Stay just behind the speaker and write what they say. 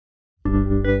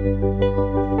Welcome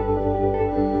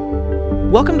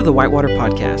to the Whitewater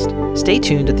Podcast. Stay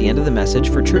tuned at the end of the message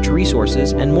for church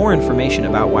resources and more information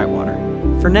about Whitewater.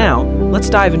 For now, let's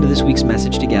dive into this week's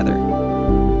message together.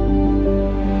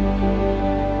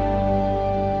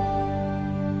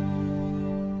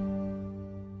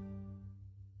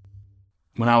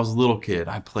 When I was a little kid,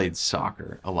 I played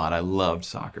soccer a lot. I loved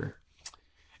soccer.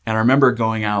 And I remember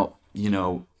going out,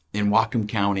 in Whatcom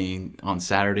County on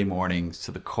Saturday mornings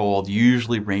to the cold,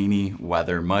 usually rainy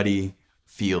weather, muddy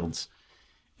fields,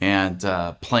 and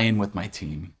playing with my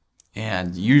team.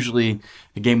 And usually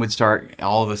the game would start,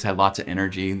 all of us had lots of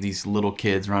energy, these little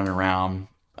kids running around,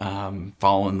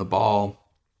 following the ball.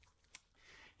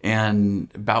 And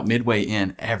about midway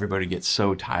in, everybody gets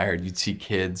so tired. You'd see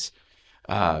kids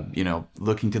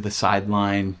looking to the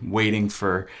sideline, waiting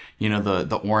for,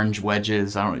 the orange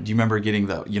wedges. Do you remember getting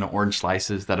the, orange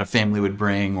slices that a family would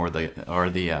bring, or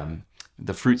the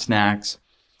fruit snacks?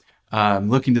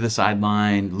 Looking to the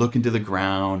sideline, looking to the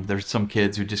ground. There's some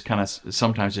kids who just kind of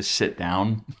sometimes just sit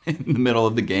down in the middle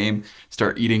of the game,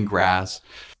 start eating grass.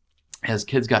 As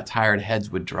kids got tired, heads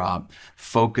would drop,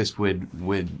 focus would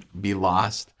be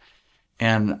lost.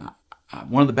 And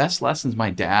one of the best lessons my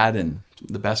dad and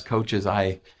the best coaches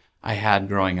I had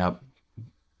growing up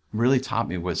really taught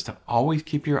me was to always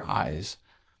keep your eyes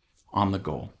on the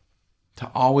goal, to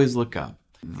always look up.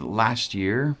 Last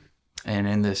year, and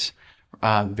in this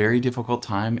very difficult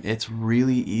time, it's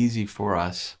really easy for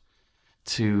us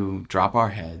to drop our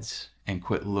heads and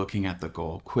quit looking at the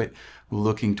goal, quit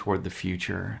looking toward the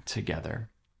future together.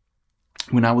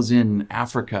 When I was in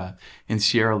Africa, in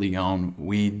Sierra Leone,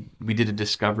 we did a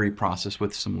discovery process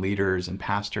with some leaders and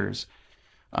pastors,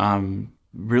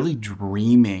 really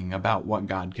dreaming about what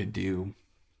God could do.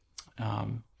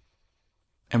 And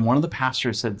one of the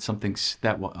pastors said something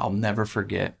that I'll never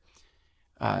forget.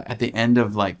 At the end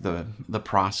of the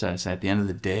process, at the end of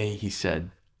the day, he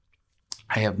said,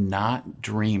 "I have not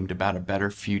dreamed about a better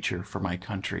future for my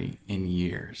country in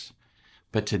years,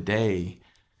 but today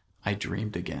I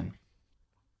dreamed again."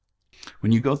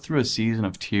 When you go through a season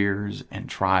of tears and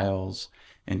trials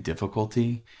and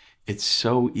difficulty, it's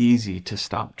so easy to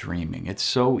stop dreaming. It's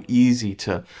so easy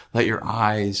to let your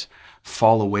eyes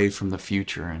fall away from the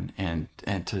future and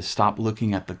to stop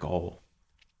looking at the goal.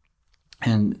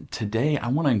 And today I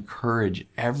want to encourage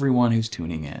everyone who's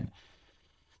tuning in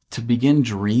to begin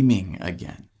dreaming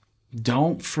again.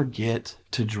 Don't forget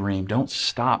to dream. Don't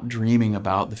stop dreaming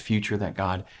about the future that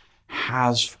God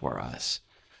has for us.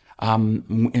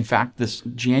 In fact, this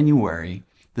January,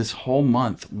 this whole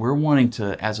month, we're wanting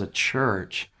to, as a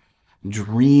church,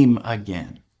 dream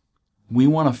again. We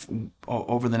want to,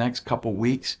 over the next couple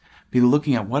weeks, be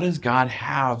looking at what does God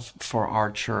have for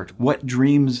our church? What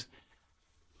dreams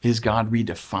is God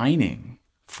redefining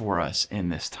for us in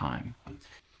this time?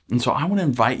 And so I want to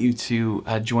invite you to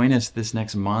join us this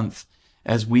next month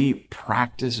as we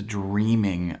practice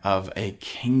dreaming of a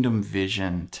kingdom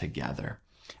vision together.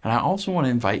 And I also want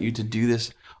to invite you to do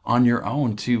this on your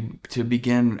own, to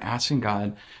begin asking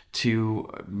God to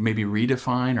maybe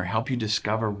redefine or help you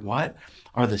discover what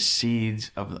are the seeds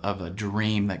of a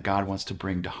dream that God wants to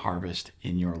bring to harvest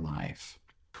in your life.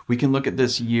 We can look at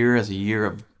this year as a year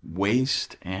of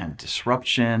waste and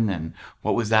disruption and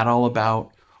what was that all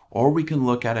about? Or we can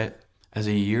look at it as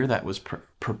a year that was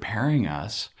preparing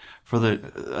us for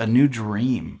a new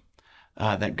dream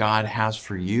that God has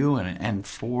for you and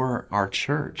for our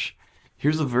church.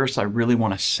 Here's the verse I really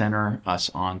want to center us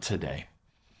on today.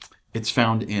 It's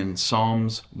found in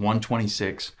Psalms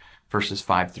 126, verses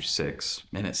 5-6,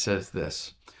 and it says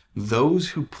this: "Those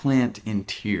who plant in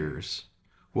tears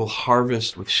will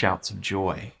harvest with shouts of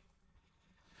joy.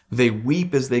 They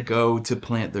weep as they go to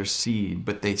plant their seed,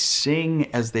 but they sing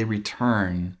as they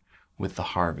return with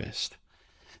the harvest."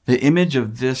 The image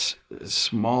of this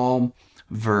small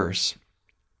verse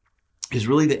is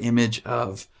really the image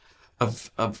of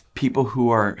people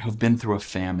who've been through a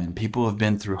famine, people who've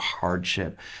been through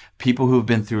hardship, people who've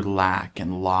been through lack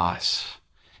and loss,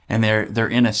 and they're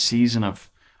in a season of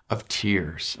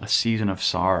tears, a season of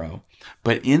sorrow.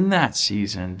 But in that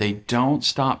season, they don't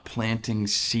stop planting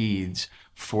seeds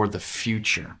for the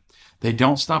future. They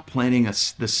don't stop planting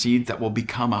the seeds that will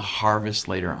become a harvest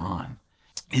later on.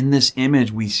 In this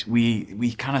image,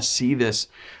 we kind of see this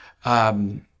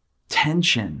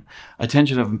tension, a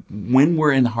tension of when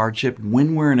we're in hardship,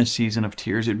 when we're in a season of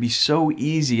tears. It'd be so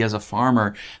easy as a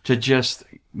farmer to just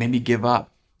maybe give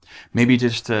up, maybe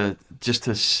just to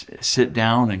sit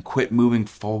down and quit moving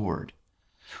forward.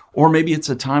 Or maybe it's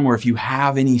a time where if you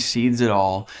have any seeds at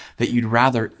all, that you'd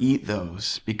rather eat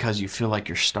those because you feel like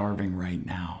you're starving right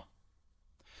now.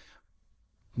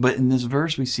 But in this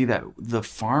verse, we see that the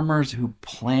farmers who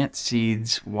plant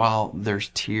seeds while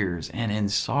there's tears and in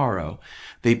sorrow,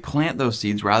 they plant those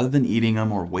seeds rather than eating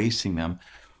them or wasting them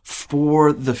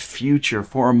for the future,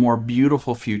 for a more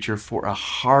beautiful future, for a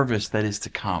harvest that is to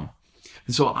come.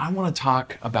 And so I want to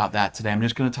talk about that today. I'm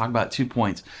just going to talk about 2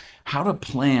 points: how to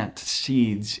plant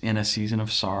seeds in a season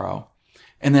of sorrow,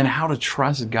 and then how to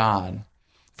trust God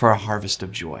for a harvest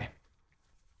of joy.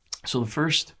 So the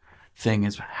first thing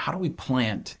is, how do we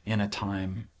plant in a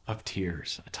time of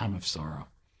tears, a time of sorrow?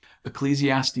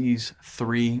 Ecclesiastes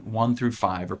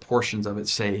 3:1-5, or portions of it,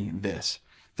 say this: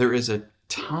 there is a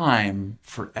time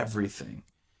for everything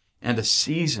and a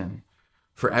season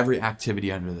for every activity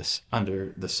under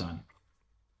the sun.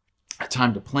 A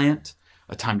time to plant,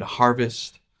 a time to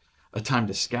harvest, a time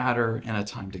to scatter, and a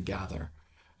time to gather.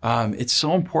 It's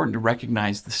so important to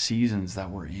recognize the seasons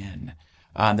that we're in.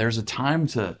 There's a time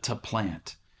to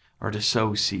plant or to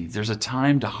sow seeds. There's a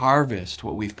time to harvest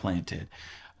what we've planted.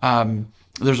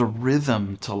 There's a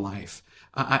rhythm to life.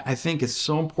 I think it's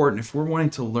so important, if we're wanting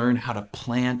to learn how to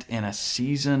plant in a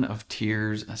season of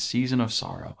tears, a season of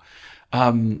sorrow,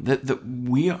 that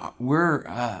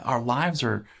our lives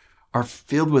are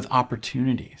filled with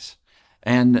opportunities,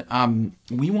 and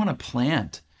we want to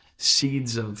plant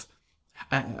seeds of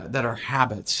that are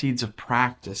habits, seeds of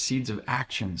practice, seeds of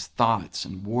actions, thoughts,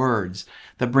 and words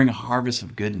that bring a harvest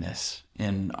of goodness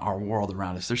in our world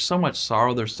around us. There's so much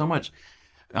sorrow. There's so much,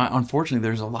 unfortunately,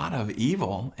 there's a lot of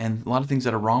evil and a lot of things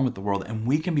that are wrong with the world, and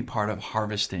we can be part of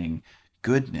harvesting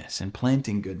goodness and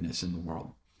planting goodness in the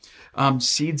world.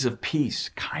 Seeds of peace,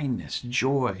 kindness,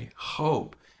 joy,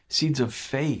 hope, seeds of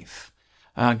faith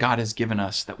God has given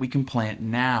us that we can plant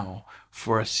now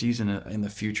for a season in the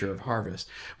future of harvest.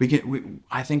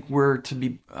 I think we're to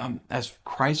be, as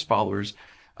Christ followers,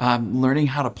 learning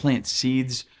how to plant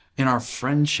seeds in our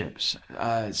friendships,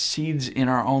 seeds in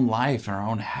our own life,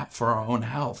 for our own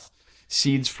health,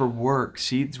 seeds for work,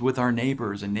 seeds with our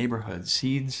neighbors and neighborhoods,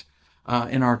 seeds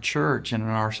in our church and in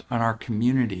our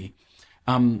community.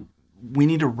 We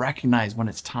need to recognize when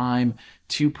it's time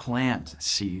to plant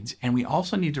seeds. And we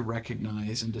also need to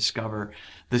recognize and discover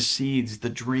the seeds, the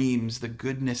dreams, the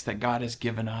goodness that God has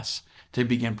given us to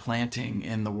begin planting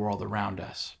in the world around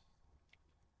us.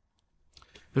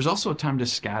 There's also a time to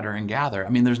scatter and gather. I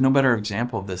mean, there's no better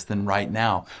example of this than right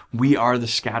now. We are the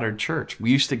scattered church.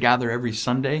 We used to gather every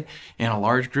Sunday in a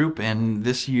large group, and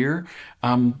this year,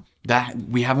 that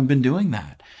we haven't been doing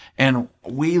that. And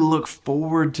we look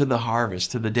forward to the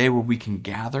harvest, to the day where we can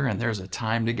gather, and there's a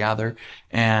time to gather,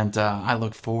 and I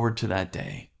look forward to that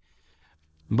day.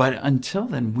 But until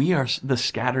then, we are the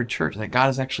scattered church that God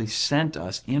has actually sent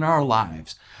us in our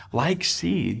lives, like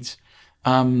seeds,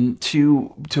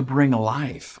 to bring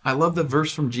life. I love the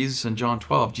verse from Jesus in John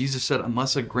 12. Jesus said,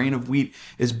 unless a grain of wheat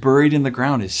is buried in the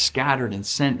ground, is scattered and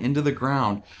sent into the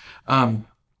ground,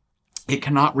 it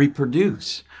cannot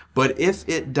reproduce. But if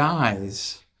it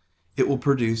dies, it will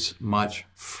produce much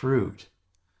fruit.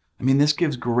 I mean, this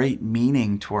gives great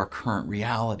meaning to our current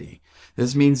reality.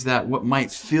 This means that what might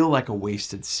feel like a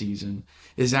wasted season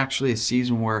is actually a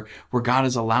season where God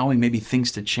is allowing maybe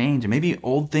things to change, and maybe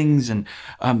old things and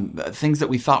things that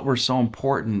we thought were so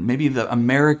important, maybe the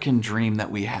American dream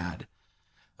that we had,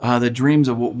 the dreams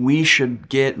of what we should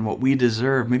get and what we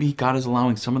deserve. Maybe God is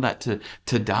allowing some of that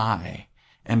to die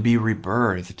and be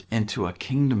rebirthed into a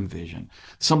kingdom vision,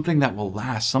 something that will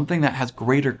last, something that has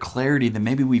greater clarity than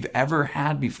maybe we've ever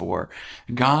had before.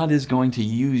 God is going to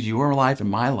use your life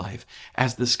and my life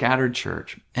as the scattered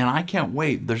church. And I can't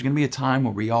wait. There's going to be a time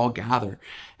where we all gather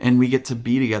and we get to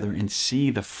be together and see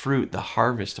the fruit, the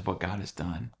harvest of what God has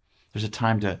done. There's a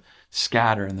time to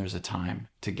scatter and there's a time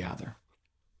to gather.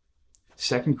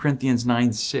 2 Corinthians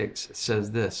 9:6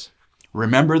 says this: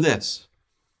 remember this,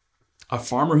 a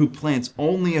farmer who plants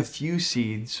only a few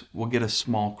seeds will get a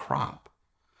small crop,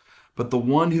 but the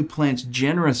one who plants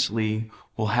generously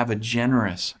will have a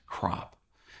generous crop.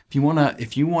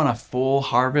 If you want a full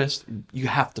harvest, you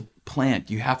have to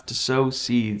plant, you have to sow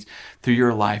seeds through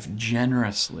your life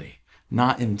generously,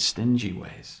 not in stingy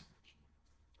ways.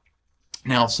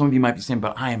 Now, some of you might be saying,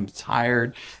 but I am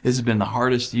tired. This has been the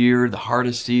hardest year, the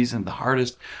hardest season, the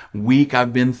hardest week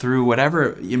I've been through,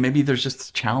 whatever. Maybe there's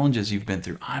just challenges you've been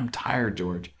through. I'm tired,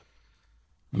 George.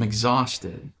 I'm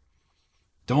exhausted.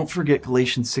 Don't forget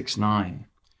Galatians 6:9. It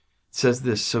says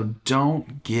this: so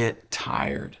don't get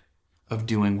tired of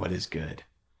doing what is good.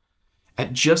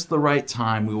 At just the right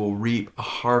time, we will reap a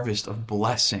harvest of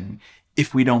blessing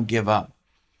if we don't give up.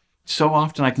 So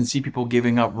often I can see people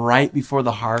giving up right before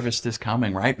the harvest is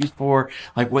coming, right before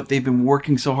like what they've been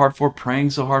working so hard for, praying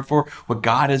so hard for, what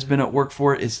God has been at work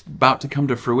for is about to come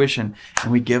to fruition,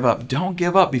 and we give up. Don't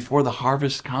give up before the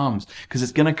harvest comes, because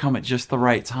it's going to come at just the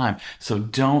right time. So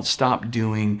don't stop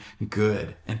doing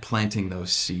good and planting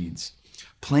those seeds.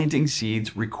 Planting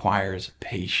seeds requires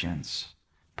patience,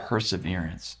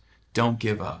 perseverance. Don't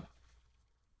give up.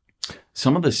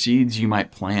 Some of the seeds you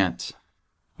might plant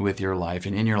with your life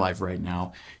and in your life right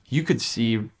now, you could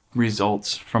see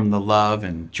results from the love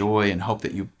and joy and hope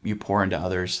that you pour into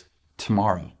others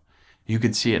tomorrow. You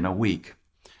could see it in a week.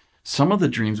 Some of the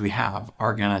dreams we have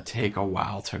are going to take a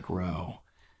while to grow.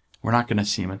 We're not going to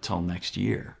see them until next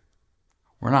year.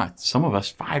 We're not. Some of us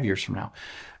 5 years from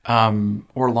now,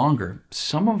 or longer.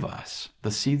 Some of us, the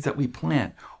seeds that we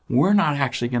plant, we're not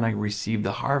actually going to receive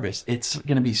the harvest. It's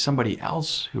going to be somebody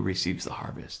else who receives the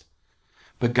harvest.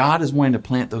 But God is wanting to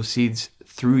plant those seeds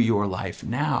through your life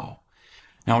now.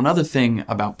 Now, another thing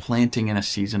about planting in a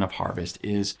season of harvest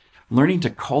is learning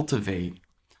to cultivate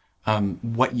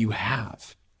what you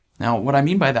have. Now, what I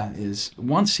mean by that is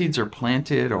once seeds are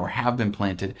planted or have been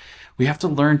planted, we have to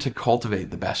learn to cultivate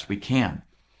the best we can.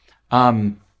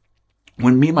 When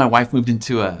me and my wife moved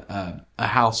into a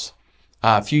house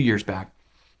a few years back,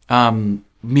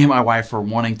 me and my wife were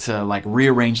wanting to like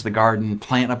rearrange the garden,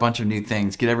 plant a bunch of new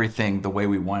things, get everything the way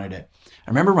we wanted it.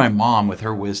 I remember my mom, with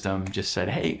her wisdom, just said,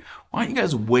 "Hey, why don't you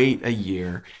guys wait a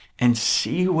year and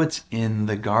see what's in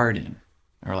the garden?"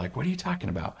 And we're like, "What are you talking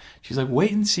about?" She's like,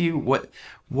 "Wait and see what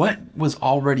was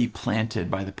already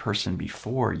planted by the person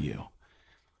before you."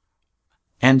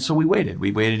 And so we waited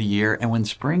a year, and when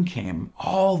spring came,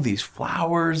 all these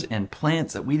flowers and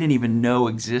plants that we didn't even know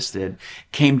existed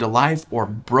came to life or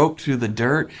broke through the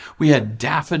dirt. We had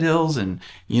daffodils and,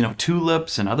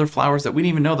 tulips and other flowers that we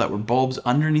didn't even know that were bulbs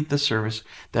underneath the surface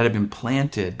that had been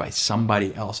planted by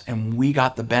somebody else. And we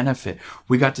got the benefit.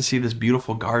 We got to see this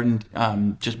beautiful garden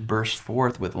just burst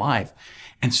forth with life.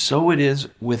 And so it is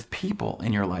with people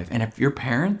in your life. And if you're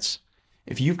parents,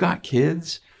 if you've got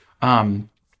kids,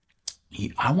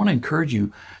 I want to encourage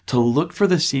you to look for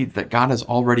the seeds that God has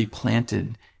already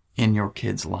planted in your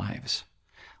kids' lives,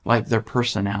 like their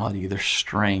personality, their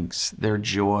strengths, their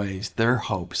joys, their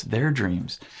hopes, their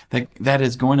dreams, that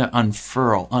is going to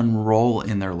unroll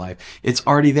in their life. It's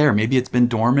already there. Maybe it's been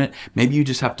dormant. Maybe you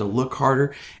just have to look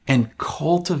harder and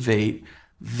cultivate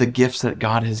the gifts that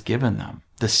God has given them,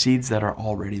 the seeds that are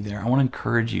already there. I want to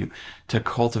encourage you to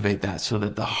cultivate that so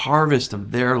that the harvest of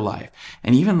their life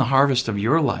and even the harvest of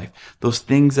your life, those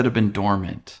things that have been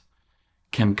dormant,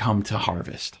 can come to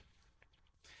harvest.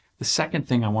 The second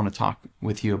thing I want to talk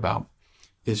with you about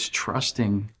is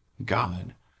trusting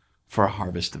God for a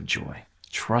harvest of joy.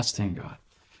 Trusting God.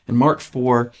 In Mark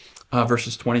 4,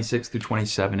 verses 26 through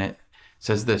 27, it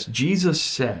says this: Jesus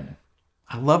said,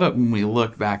 I love it when we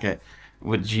look back at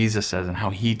what Jesus says and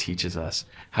how he teaches us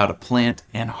how to plant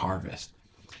and harvest.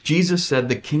 Jesus said,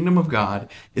 "The kingdom of God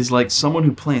is like someone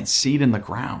who plants seed in the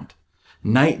ground.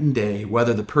 Night and day,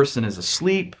 whether the person is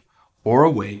asleep or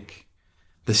awake,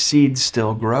 the seed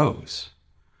still grows,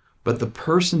 but the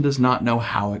person does not know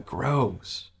how it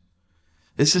grows."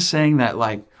 This is saying that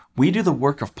we do the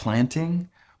work of planting,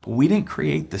 but we didn't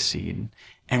create the seed.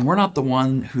 And we're not the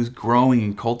one who's growing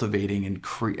and cultivating and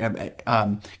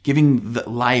giving the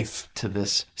life to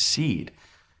this seed.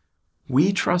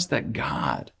 We trust that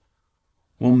God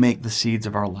will make the seeds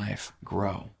of our life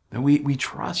grow. That we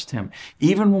trust him.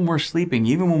 Even when we're sleeping,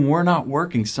 even when we're not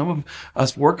working. Some of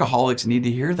us workaholics need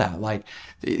to hear that.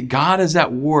 God is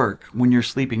at work when you're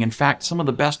sleeping. In fact, some of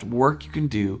the best work you can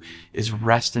do is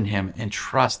rest in him and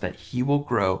trust that he will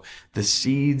grow the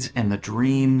seeds and the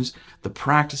dreams, the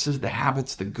practices, the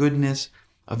habits, the goodness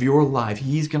of your life.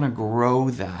 He's going to grow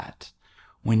that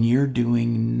when you're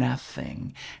doing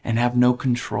nothing and have no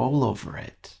control over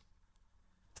it.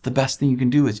 The best thing you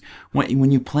can do is when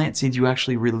you plant seeds, you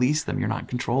actually release them. You're not in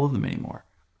control of them anymore.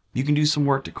 You can do some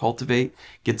work to cultivate,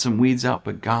 get some weeds out,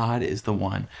 but God is the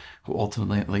one who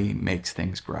ultimately makes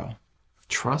things grow.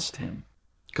 Trust him.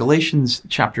 Galatians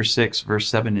chapter 6, verse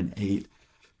 7 and 8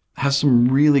 has some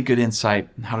really good insight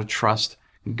on how to trust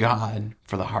God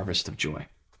for the harvest of joy.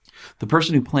 The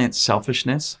person who plants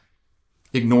selfishness,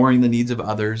 ignoring the needs of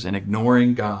others, and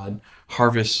ignoring God,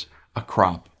 harvests a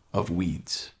crop of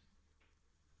weeds.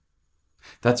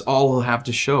 That's all he'll have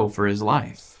to show for his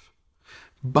life.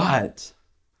 But,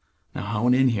 now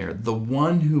hone in here, the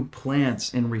one who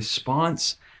plants in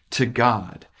response to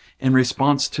God, in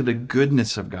response to the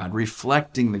goodness of God,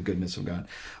 reflecting the goodness of God,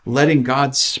 letting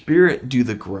God's Spirit do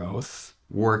the growth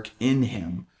work in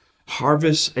him,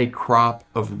 harvests a crop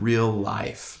of real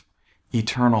life,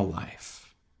 eternal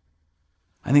life.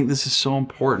 I think this is so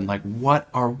important. Like, what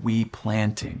are we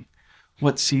planting?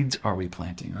 What seeds are we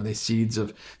planting? Are they seeds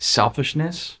of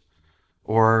selfishness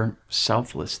or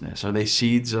selflessness? Are they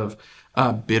seeds of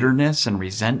bitterness and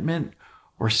resentment,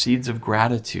 or seeds of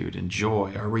gratitude and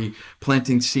joy? Are we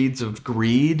planting seeds of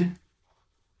greed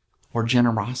or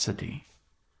generosity?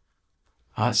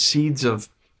 Seeds of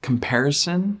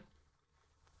comparison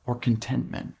or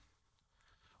contentment?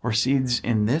 Or seeds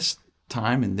in this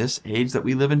time, in this age that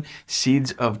we live in,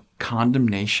 seeds of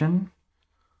condemnation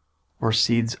or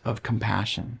seeds of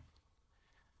compassion?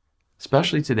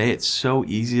 Especially today, it's so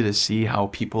easy to see how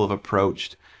people have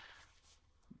approached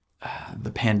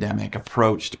the pandemic,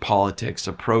 approached politics,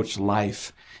 approached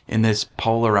life in this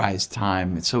polarized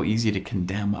time. It's so easy to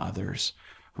condemn others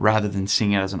rather than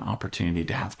seeing it as an opportunity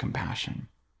to have compassion.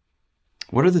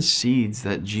 What are the seeds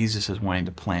that Jesus is wanting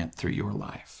to plant through your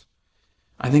life?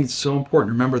 I think it's so important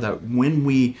to remember that when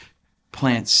we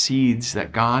plant seeds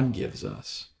that God gives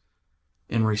us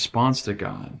in response to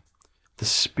God, the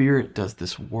Spirit does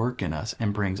this work in us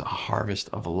and brings a harvest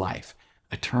of life,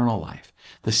 eternal life.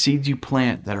 The seeds you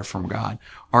plant that are from God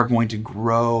are going to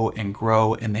grow,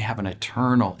 and they have an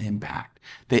eternal impact.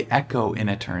 They echo in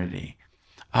eternity.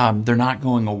 They're not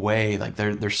going away. Like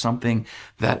there's something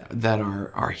that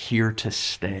are here to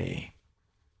stay.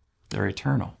 They're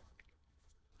eternal.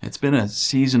 It's been a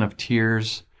season of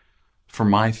tears for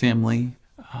my family.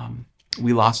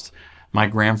 We lost my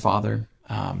grandfather,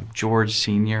 George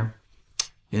Sr.,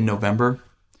 in November.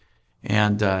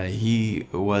 And he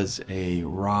was a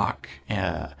rock,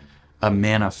 a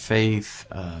man of faith,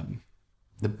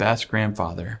 the best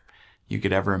grandfather you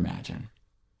could ever imagine.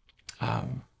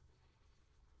 And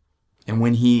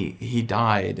when he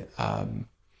died,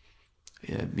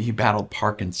 he battled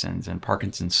Parkinson's, and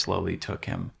Parkinson's slowly took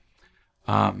him.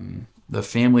 The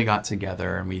family got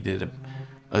together and we did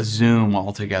a Zoom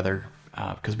all together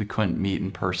because we couldn't meet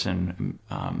in person.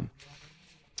 And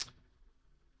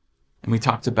we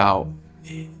talked about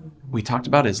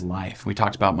his life. We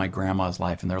talked about my grandma's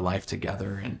life and their life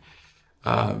together.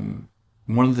 And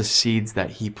one of the seeds that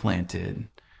he planted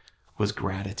was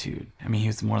gratitude. I mean, he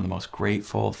was one of the most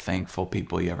grateful, thankful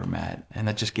people you ever met. And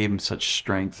that just gave him such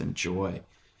strength and joy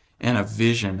and a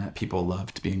vision that people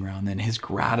loved being around. And his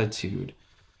gratitude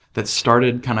that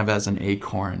started kind of as an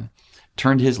acorn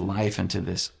turned his life into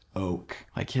this oak.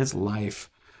 Like his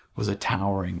life was a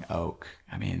towering oak.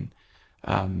 I mean,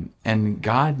 and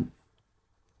God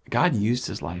used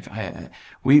his life.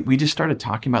 We just started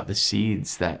talking about the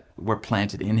seeds that were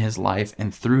planted in his life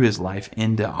and through his life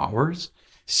into ours.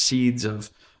 Seeds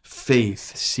of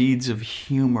faith, seeds of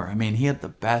humor. I mean, he had the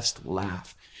best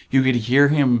laugh. You could hear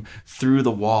him through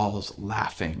the walls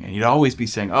laughing, and he'd always be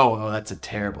saying, oh, that's a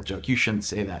terrible joke. You shouldn't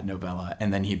say that, Novella.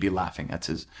 And then he'd be laughing. That's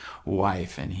his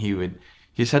wife. And he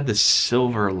just had this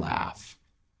silver laugh.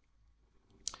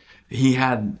 He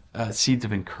had seeds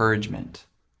of encouragement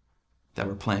that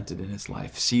were planted in his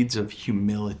life, seeds of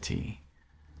humility,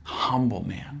 humble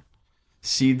man,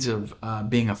 seeds of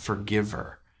being a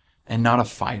forgiver and not a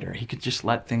fighter. He could just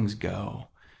let things go.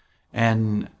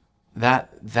 And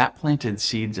that planted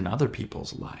seeds in other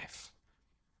people's life.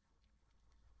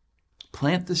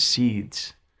 Plant the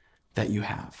seeds that you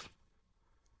have.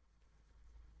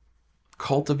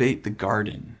 Cultivate the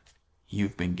garden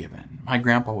you've been given. My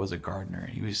grandpa was a gardener.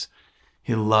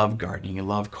 He loved gardening. He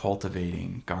loved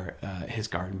cultivating his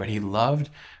garden, but he loved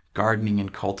gardening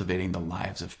and cultivating the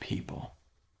lives of people.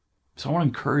 So I want to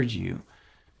encourage you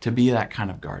to be that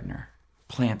kind of gardener.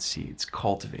 Plant seeds,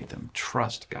 cultivate them,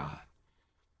 trust God.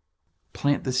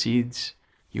 Plant the seeds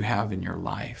you have in your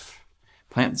life.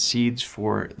 Plant seeds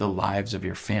for the lives of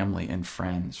your family and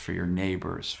friends, for your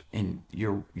neighbors, in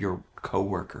your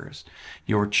coworkers,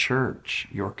 your church,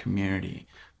 your community.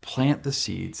 Plant the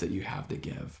seeds that you have to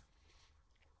give.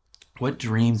 What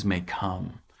dreams may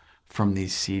come from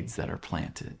these seeds that are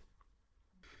planted?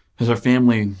 As our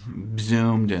family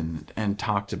Zoomed and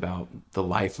talked about the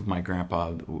life of my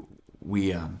grandpa,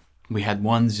 we had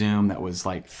one Zoom that was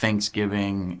like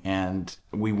Thanksgiving, and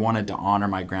we wanted to honor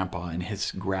my grandpa and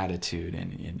his gratitude.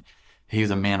 And he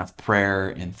was a man of prayer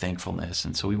and thankfulness.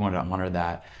 And so we wanted to honor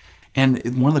that. And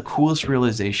one of the coolest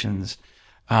realizations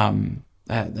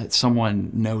that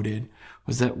someone noted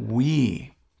was that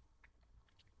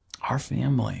our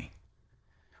family,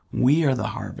 we are the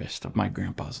harvest of my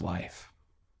grandpa's life.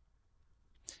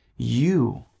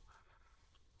 You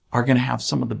are going to have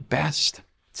some of the best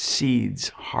seeds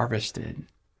harvested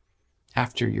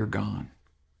after you're gone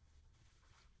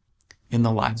in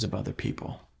the lives of other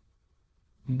people.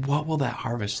 What will that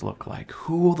harvest look like?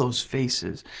 Who will those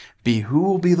faces be? Who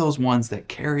will be those ones that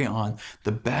carry on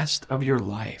the best of your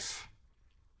life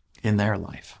in their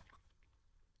life.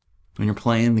 When you're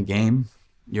playing the game,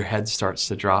 your head starts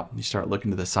to drop. You start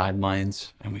looking to the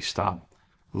sidelines, and we stop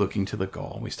looking to the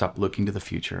goal. We stop looking to the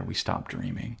future. We stop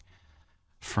dreaming.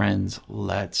 Friends,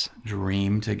 let's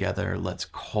dream together. Let's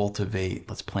cultivate.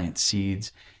 Let's plant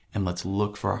seeds, and let's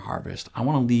look for a harvest. I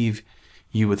want to leave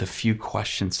you with a few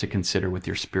questions to consider with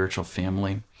your spiritual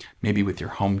family, maybe with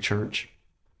your home church.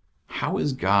 How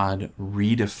is God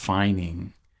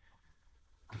redefining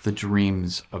the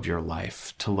dreams of your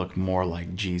life to look more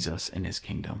like Jesus and his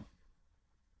kingdom?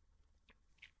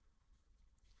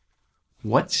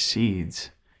 What seeds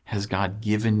has God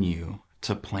given you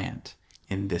to plant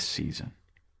in this season?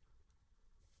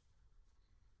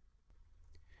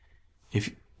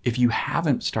 If you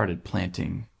haven't started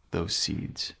planting those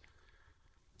seeds,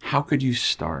 how could you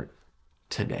start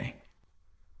today?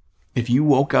 If you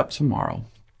woke up tomorrow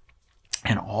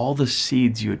and all the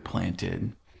seeds you had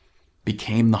planted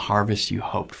became the harvest you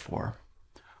hoped for,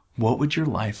 what would your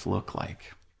life look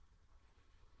like?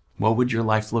 What would your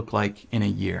life look like in a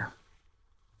year,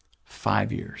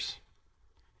 5 years,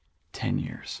 10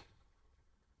 years?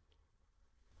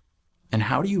 And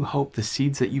how do you hope the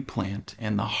seeds that you plant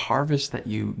and the harvest that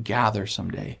you gather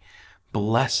someday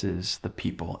blesses the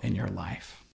people in your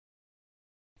life?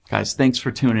 Guys, thanks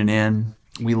for tuning in.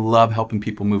 We love helping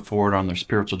people move forward on their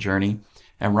spiritual journey.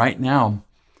 And right now,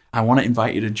 I want to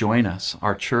invite you to join us.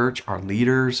 Our church, our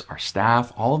leaders, our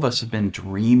staff, all of us have been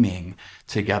dreaming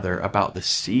together about the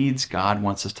seeds God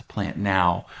wants us to plant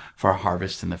now for a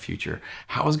harvest in the future.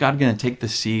 How is God going to take the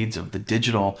seeds of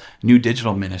the new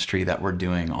digital ministry that we're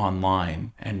doing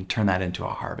online and turn that into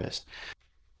a harvest?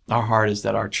 Our heart is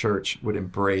that our church would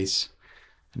embrace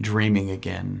dreaming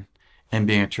again and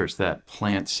being a church that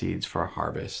plants seeds for a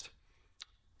harvest.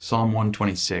 Psalm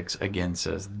 126 again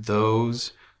says,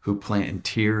 "Those who plant in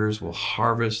tears will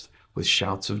harvest with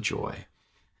shouts of joy.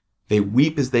 They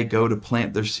weep as they go to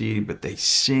plant their seed, but they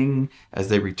sing as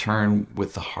they return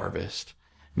with the harvest."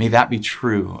 May that be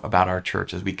true about our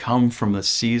church as we come from a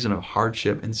season of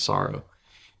hardship and sorrow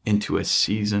into a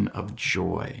season of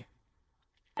joy.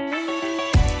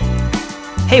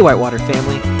 Hey Whitewater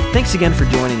family, thanks again for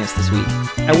joining us this week.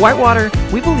 At Whitewater,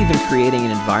 we believe in creating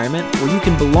an environment where you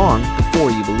can belong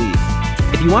before you believe.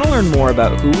 If you want to learn more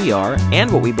about who we are and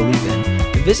what we believe in,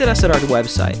 visit us at our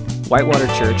website,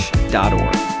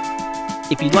 whitewaterchurch.org.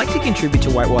 If you'd like to contribute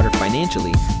to Whitewater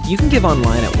financially, you can give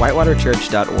online at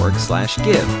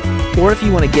whitewaterchurch.org/give. Or if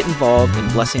you want to get involved in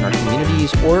blessing our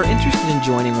communities or are interested in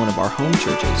joining one of our home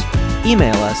churches,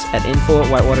 email us at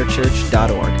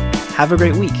info@whitewaterchurch.org. Have a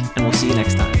great week, and we'll see you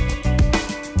next time.